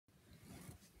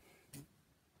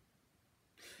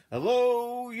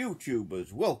Hello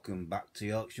YouTubers, welcome back to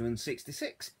Yorkshireman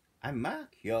 66. I'm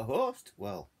Mark, your host.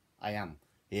 Well, I am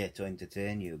here to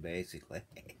entertain you basically.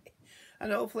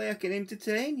 And hopefully I can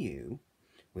entertain you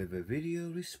with a video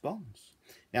response.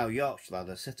 Now Yorkshire lad,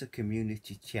 I set a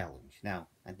community challenge. Now,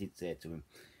 I did say to him,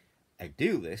 I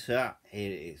do this, here it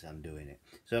is, I'm doing it.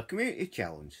 So community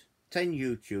challenge, 10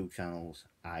 YouTube channels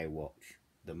I watch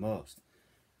the most.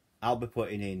 I'll be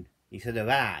putting in, instead of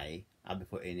I'll be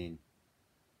putting in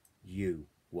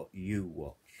what you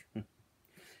watch.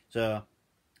 So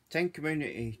 10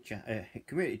 community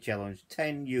challenge,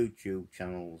 10 YouTube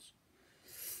channels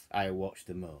I watch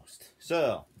the most.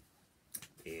 So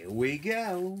here we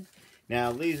go.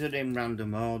 Now these are in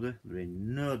random order. They're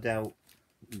in no doubt.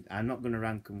 I'm not going to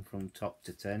rank them from top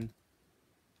to 10.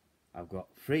 I've got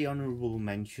 3 honourable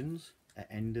mentions at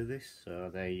the end of this,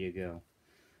 so there you go.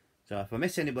 So if I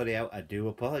miss anybody out, I do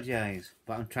apologise,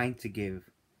 but I'm trying to give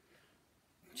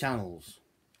channels,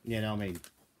 you know what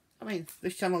I mean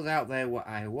there's channels out there what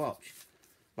I watch,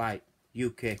 like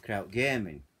UK Kraut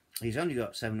Gaming. He's only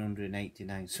got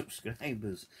 789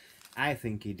 subscribers. I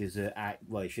think he deserves,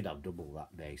 well, he should have double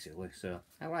that basically. So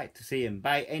I like to see him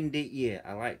by end of year,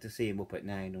 I like to see him up at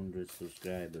 900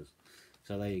 subscribers.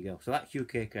 So there you go. So that's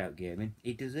UK Kraut Gaming.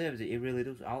 He deserves it, he really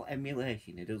does. All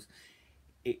emulation, he does.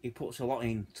 He puts a lot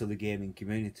into the gaming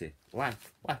community, like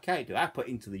I do. I put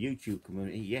into the YouTube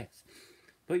community, yes.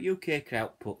 But UK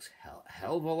Kraut puts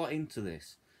hell of a lot into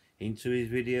this, into his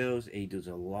videos. He does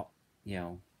a lot, you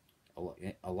know,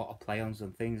 a lot of play-ons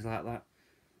and things like that.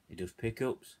 He does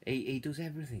pickups. He does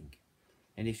everything,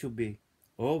 and he should be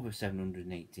over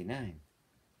 789.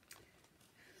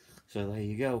 So there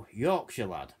you go, Yorkshire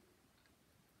lad.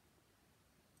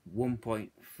 1.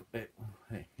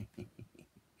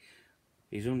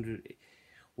 He's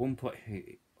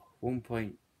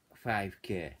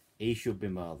 1.5k. He should be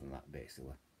more than that,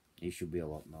 basically. He should be a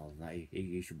lot more than that.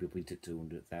 He should be up into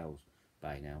 200,000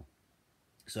 by now.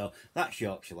 So, that's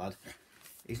Yorkshire lad.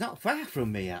 He's not far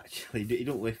from me, actually. He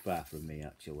don't live far from me,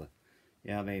 actually.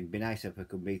 Yeah, I mean, it'd be nice if I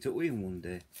could meet up with him one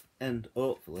day. And,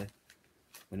 hopefully,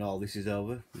 when all this is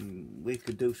over, we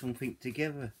could do something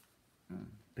together.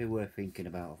 Be worth thinking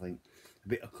about, I think. A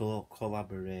bit of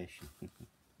collaboration.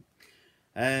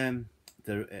 The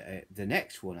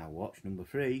next one I watched, number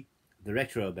 3, The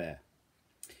Retro Bear.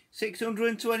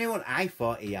 621. I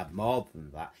thought he had more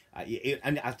than that.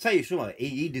 And I'll tell you something,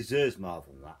 he deserves more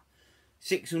than that.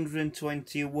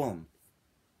 621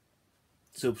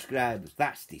 subscribers.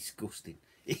 That's disgusting.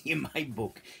 In my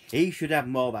book, he should have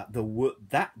more. The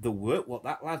work what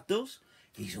that lad does,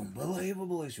 he's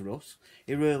unbelievable. Is Russ.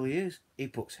 He really is. He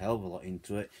puts hell of a lot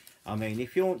into it. I mean,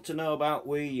 if you want to know about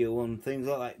Wii U and things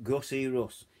like that, go see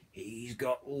Russ. He's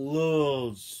got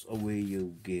loads of Wii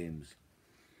U games.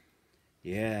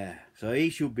 Yeah, so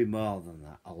he should be more than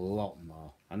that, a lot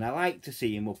more. And I like to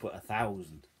see him up at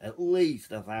 1,000, at least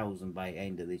 1,000 by the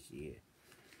end of this year.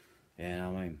 You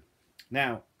know what I mean?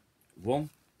 Now,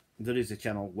 there is a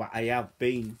channel what I have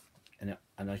been, and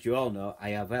as you all know, I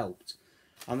have helped,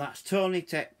 and that's Tony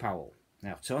Tech Powell.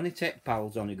 Now, Tony Tech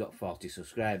Powell's only got 40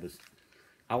 subscribers.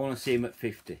 I want to see him at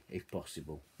 50, if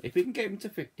possible. If we can get him to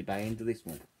 50 by the end of this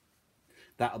month,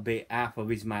 that'll be half of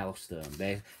his milestone.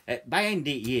 By end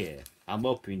of year, I'm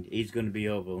hoping he's going to be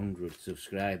over 100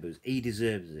 subscribers. He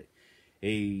deserves it.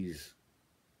 He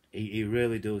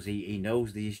really does. He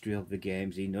knows the history of the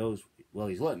games. He knows, well,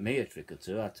 he's learnt me a trick or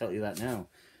two, I'll tell you that now.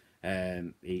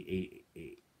 He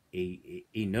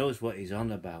knows what he's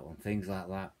on about and things like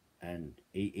that. And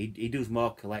he does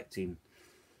more collecting.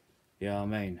 You know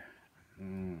what I mean?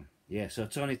 Yeah, so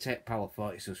Tony Tech Power,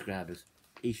 40 subscribers.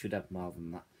 He should have more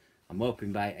than that. I'm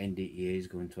hoping by end of year he's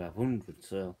going to have 100,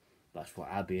 so that's what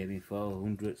I'll be aiming for,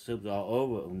 100 subs or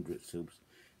over 100 subs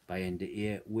by end of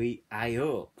year. I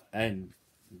hope. And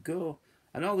go.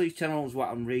 And all these channels what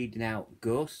I'm reading out,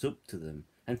 go sub to them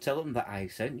and tell them that I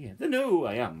sent you. They know who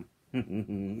I am.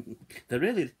 They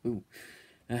really do.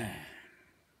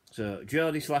 So,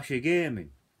 Geordie Slasher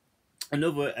Gaming.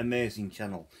 Another amazing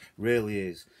channel. Really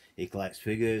is. He collects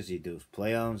figures, he does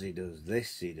play-ons, he does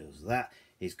this, he does that.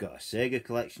 He's got a Sega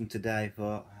collection to die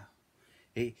for.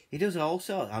 He does all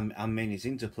sorts. I mean, he's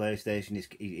into PlayStation,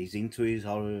 he's into his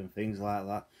horror and things like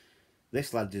that.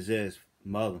 This lad deserves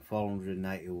more than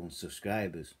 491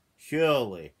 subscribers.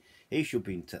 Surely, he should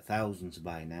be into thousands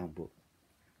by now, but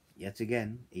yet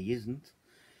again, he isn't.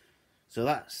 So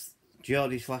that's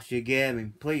Geordie Slasher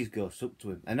Gaming. Please go sub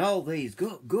to him. And all these,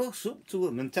 go sub to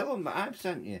him and tell him that I've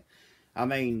sent you. I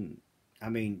mean,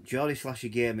 Geordie Slasher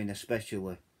Gaming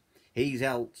especially. He's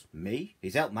helped me.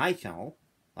 He's helped my channel.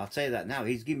 I'll tell you that now.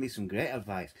 He's given me some great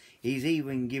advice. He's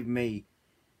even given me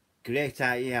great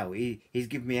idea. He's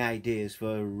given me ideas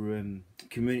for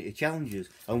community challenges,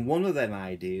 and one of them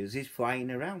ideas is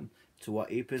flying around to what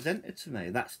he presented to me.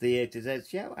 That's the A to Z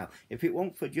shout out. If it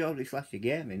weren't for Geordie Slasher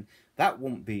Gaming, that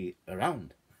wouldn't be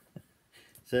around.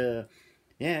 So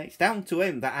yeah, it's down to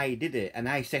him that I did it, and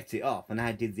I set it off, and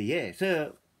I did the A.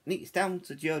 So it's down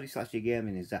to Geordie Slasher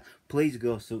Gaming is that please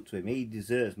go sub to him. He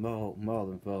deserves more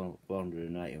than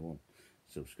 491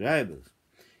 subscribers.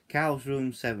 Carl's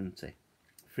Room 70,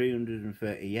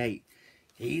 338.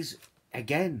 He's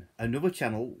again another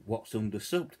channel what's under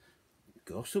subbed.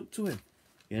 Go sub to him.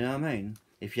 You know what I mean?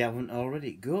 If you haven't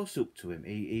already, go sub to him.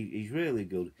 He's really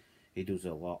good. He does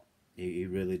a lot. He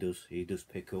really does. He does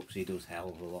pickups. He does hell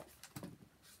of a lot.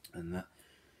 And that.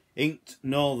 Inked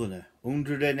Northerner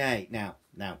 108. Now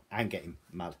I'm getting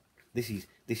mad. This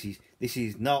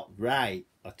is not right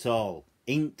at all.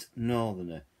 Inked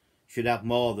Northerner should have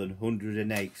more than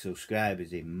 108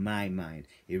 subscribers in my mind.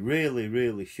 He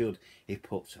really should. He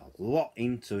puts a lot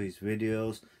into his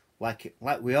videos, like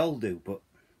we all do, but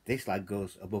this lad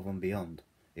goes above and beyond.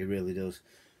 He really does.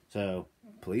 So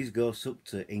please go sub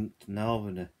to Inked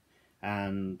Northerner,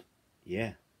 and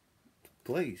yeah,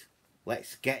 please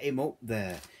let's get him up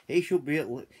there. He should be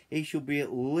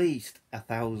at least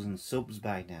 1,000 subs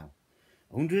by now.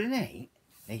 108?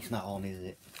 It's not on, is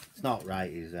it? It's not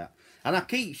right, is that? And I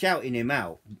keep shouting him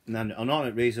out, and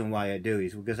the reason why I do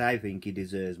is because I think he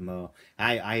deserves more.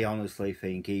 I honestly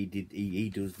think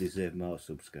he does deserve more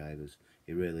subscribers.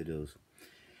 He really does.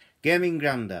 Gaming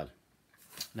Grandad.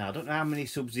 Now I don't know how many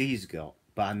subs he's got,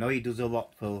 but I know he does a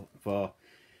lot for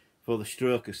the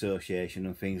Stroke Association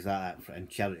and things like that, and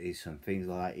charities and things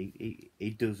like that.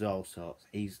 He does all sorts.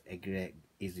 He's a great.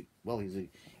 He's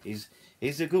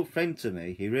a good friend to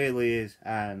me. He really is,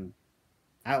 and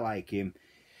I like him.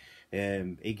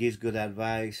 He gives good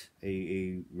advice.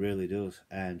 He really does,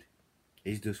 and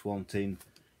he's just wanting,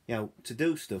 to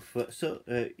do stuff for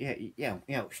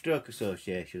Stroke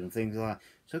Association and things like that.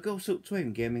 So go up to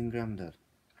him, Gaming Grandad.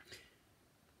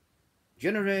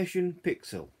 Generation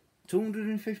Pixel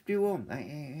 251.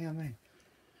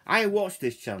 I watch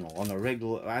this channel on a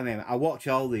regular. I watch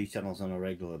all these channels on a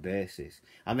regular basis.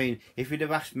 If you'd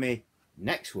have asked me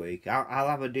next week, I'll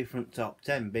have a different top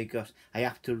 10 because I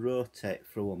have to rotate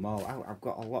through them all. I've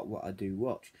got a lot what I do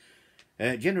watch.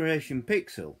 Generation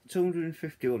Pixel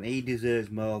 251. He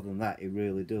deserves more than that. He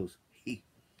really does.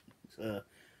 So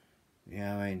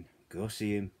go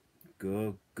see him.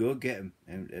 Go get him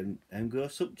and go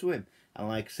sub to him. And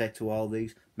like I said to all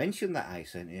these, mention that I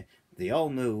sent you. They all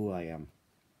know who I am.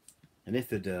 And if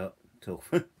they don't, tough.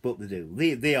 But they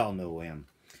do. They all know who I am.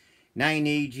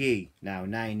 9EG. Now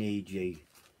 9EG.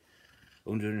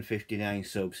 159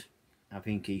 subs. I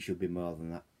think he should be more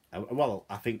than that. Well,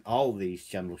 I think all these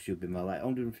channels should be more like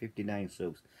 159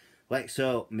 subs. Let's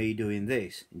hope me doing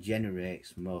this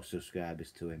generates more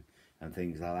subscribers to him and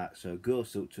things like that. So go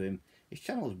sub to him. His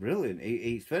channel's brilliant.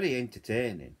 It's very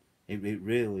entertaining. It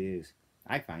really is.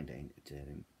 I find it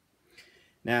entertaining.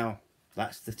 Now,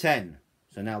 that's the 10.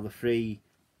 So now the three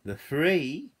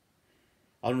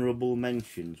honourable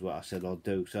mentions, what I said I'll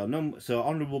do. So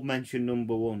honourable mention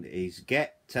number 1 is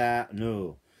Get Ta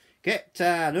No. Get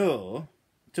Ta No,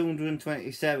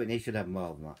 227. He should have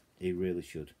more than that. He really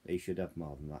should. He should have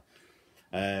more than that.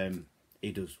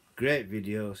 He does great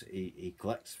videos. He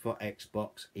collects for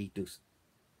Xbox. He does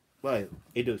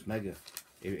mega.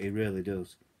 He really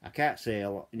does. I can't say a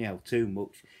lot, too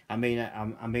much.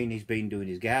 He's been doing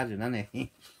his garden, hasn't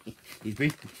he? He's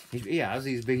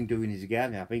been doing his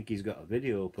garden. I think he's got a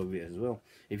video up of it as well.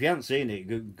 If you haven't seen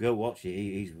it, go watch it.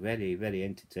 He's very, very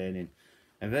entertaining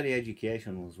and very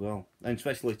educational as well. And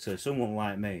especially to someone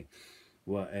like me,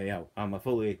 I'm a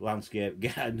fully landscape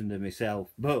gardener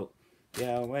myself. But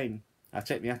I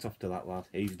take my hat off to that lad.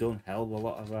 He's done a hell of a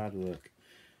lot of hard work.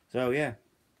 So yeah.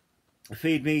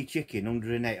 Feed Me Chicken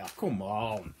 108. Oh, come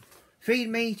on. Feed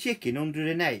Me Chicken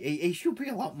 108. He should be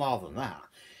a lot more than that.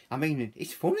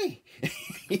 It's funny.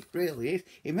 It really is.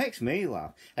 It makes me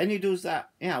laugh. And he does that,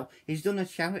 he's done a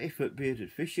charity for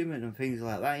bearded fishermen and things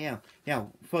like that,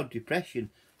 for depression,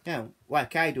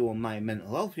 like I do on my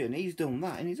mental health, and he's done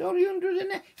that, and he's already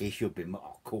 108. He should be more.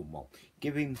 Oh, come on.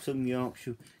 Give him some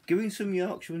Yorkshire. Give him some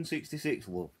Yorkshire and 66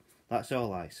 love. That's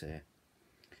all I say.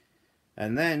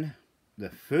 And then the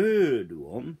third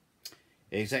one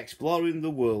is exploring the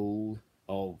world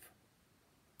of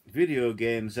video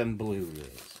games and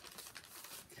Blu-rays.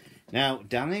 Now,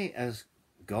 Danny has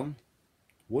gone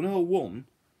 101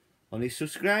 on his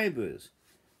subscribers,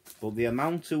 but the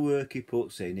amount of work he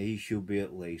puts in, he should be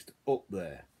at least up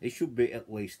there. He should be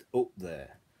at least up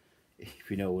there,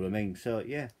 if you know what I mean. So,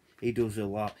 yeah, He does a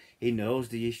lot. He knows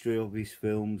the history of his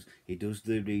films. He does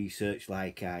the research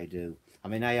like I do. I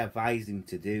mean, I advised him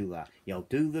to do that. He'll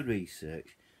do the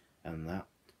research and that.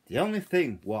 The only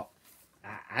thing, what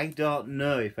I don't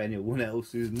know if anyone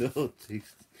else has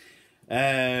noticed,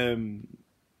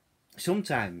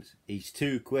 sometimes he's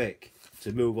too quick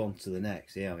to move on to the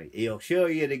next. You know, he'll show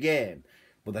you the game,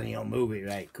 but then he'll move it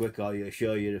right quick, or he'll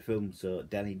show you the film. So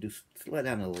then he just slow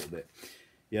down a little bit.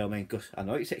 You know what I mean? Because I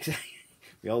know it's exciting.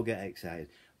 We all get excited.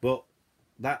 But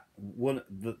that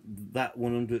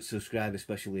 100 subscriber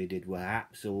special he did were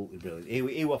absolutely brilliant.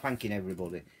 He was thanking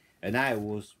everybody, and I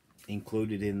was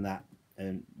included in that.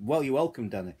 And well, you're welcome,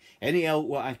 Danny. Any help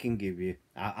what I can give you,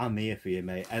 I'm here for you,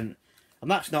 mate. And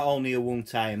that's not only a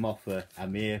one-time offer.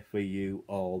 I'm here for you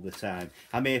all the time.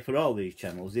 I'm here for all these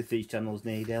channels. If these channels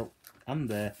need help, I'm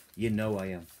there. You know I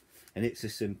am. And it's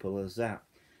as simple as that.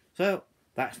 So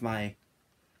that's my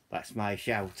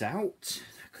shout out.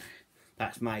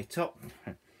 That's 10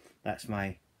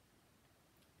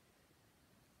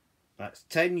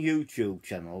 YouTube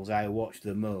channels I watch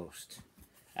the most,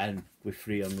 and with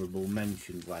 3 honourable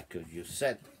mentions, like I just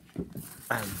said.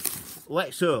 And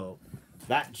let's hope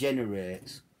that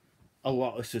generates a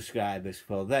lot of subscribers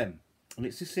for them. And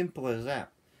it's as simple as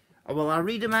that. Well, I'll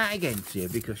read them out again to you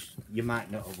because you might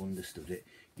not have understood it.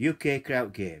 UK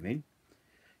Kraut Gaming,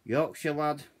 Yorkshire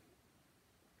Lad,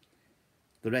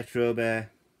 The Retro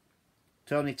Bear,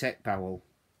 Tony Tech Powell,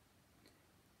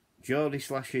 Geordie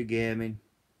Slasher Gaming,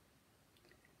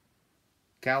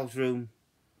 Cal's Room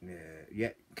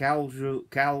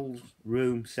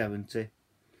 70,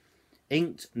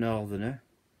 Inked Northerner,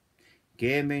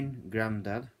 Gaming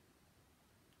Grandad,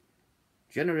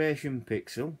 Generation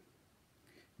Pixel,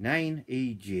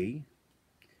 9EG,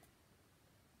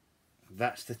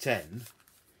 that's the 10,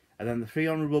 and then the 3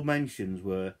 honourable mentions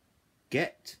were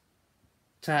Get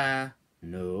Ta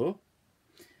No,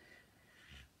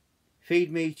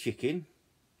 Feed Me Chicken,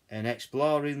 and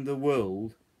Exploring the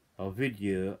World of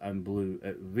Video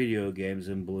Games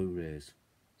and Blu-rays.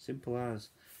 Simple as.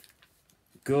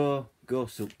 Go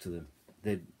sub to them.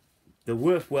 They're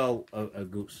worth well a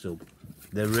good sub.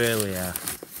 They really are.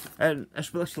 And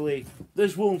especially,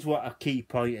 there's ones what I keep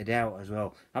pointed out as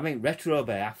well. I mean, Retro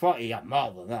Bear, I thought he had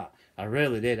more than that. I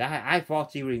really did. I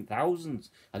thought he were in thousands.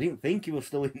 I didn't think he was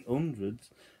still in hundreds.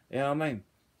 You know what I mean?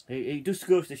 It just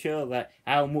goes to show that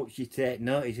how much you take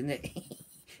notice, isn't it?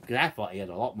 Because I thought he had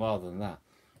a lot more than that.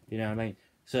 You know what I mean?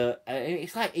 So,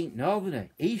 it's like Ink Northerner.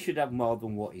 He should have more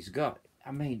than what he's got.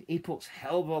 I mean, he puts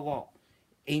hell of a lot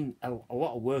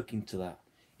of work into that.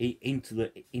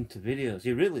 Into videos.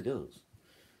 He really does.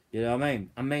 You know what I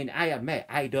mean? I mean, I admit,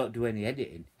 I don't do any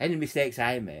editing. Any mistakes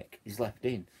I make is left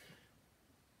in.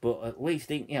 But at least,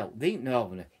 the Ink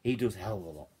Northerner, he does hell of a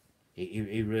lot.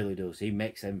 He really does. He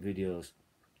makes them videos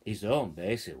his own,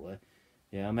 basically.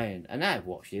 You know what I mean? And I've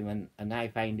watched him, and I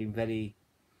find him very,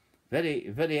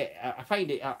 I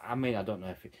find it, I mean, I don't know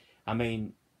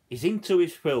if, he's into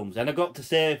his films, and I got to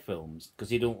say films, because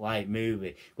he don't like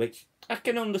movie, which I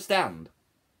can understand.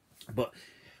 But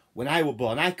when I was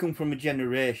born, I come from a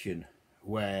generation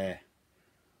where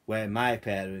my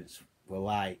parents were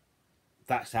like,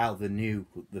 that's how they knew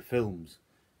the films,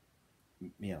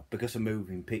 because of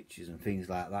moving pictures and things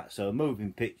like that. So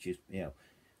moving pictures,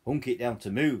 hunk it down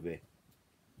to movie,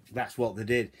 that's what they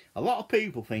did. A lot of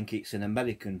people think it's an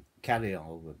American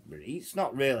carryover, but it's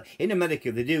not really. In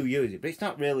America they do use it, but it's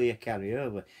not really a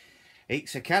carryover.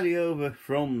 It's a carryover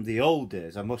from the old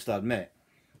days, I must admit.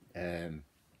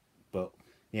 But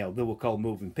they were called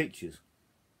moving pictures.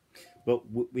 But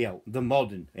the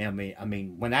modern, I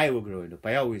mean, when I was growing up,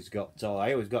 I always got told,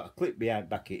 I always got a clip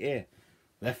back at here.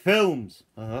 They're films.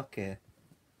 Oh, okay.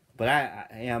 But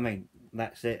I mean,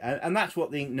 that's it, and that's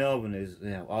what the Ink Northern is,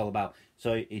 all about.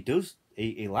 So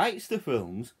he likes the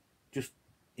films. Just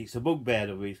it's a bugbear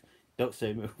of his. Don't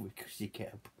say movie because you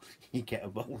get a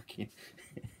bollocking.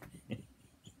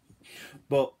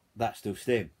 But that's just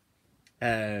him.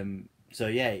 So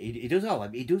yeah, he does all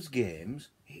that. He does games.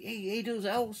 He does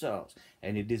all sorts,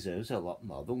 and he deserves a lot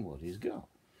more than what he's got.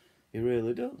 He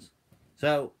really does.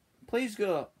 So please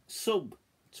go sub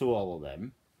to all of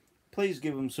them. Please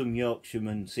give them some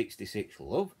Yorkshireman 66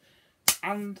 love.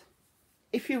 And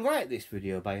if you like this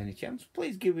video by any chance,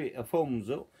 please give it a thumbs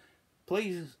up.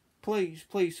 Please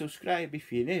subscribe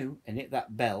if you're new, and hit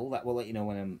that bell. That will let you know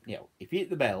when I'm, if you hit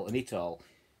the bell and hit all,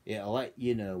 it'll let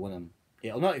you know when I'm,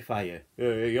 it'll notify you,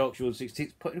 Yorkshireman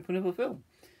 66 putting up another film.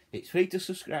 It's free to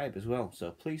subscribe as well,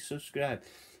 so please subscribe.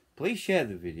 Please share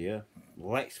the video.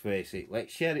 Let's face it,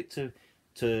 let's share it to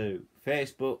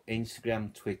Facebook,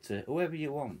 Instagram, Twitter, whoever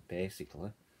you want,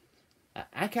 basically.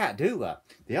 I can't do that.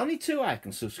 The only two I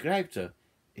can subscribe to,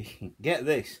 get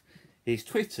this, is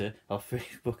Twitter or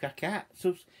Facebook.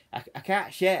 I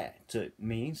can't share to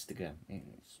me Instagram.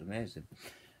 It's amazing.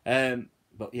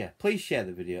 But yeah, please share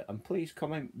the video and please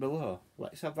comment below.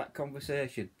 Let's have that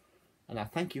conversation. And I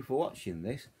thank you for watching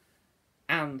this.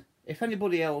 And if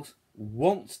anybody else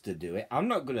wants to do it, I'm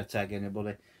not going to tag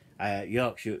anybody.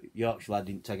 Yorkshire lad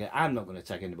didn't tag it. I'm not going to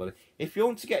tag anybody. If you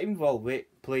want to get involved with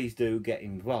it, please do get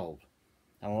involved.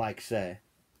 And like I say,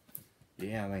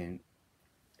 yeah, I mean,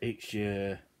 it's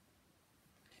 10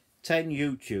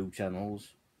 YouTube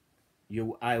channels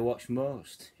I watch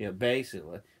most. Yeah,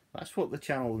 basically, that's what the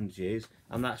challenge is,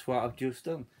 and that's what I've just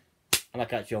done. And I'll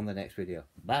catch you on the next video.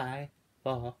 Bye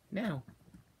for now.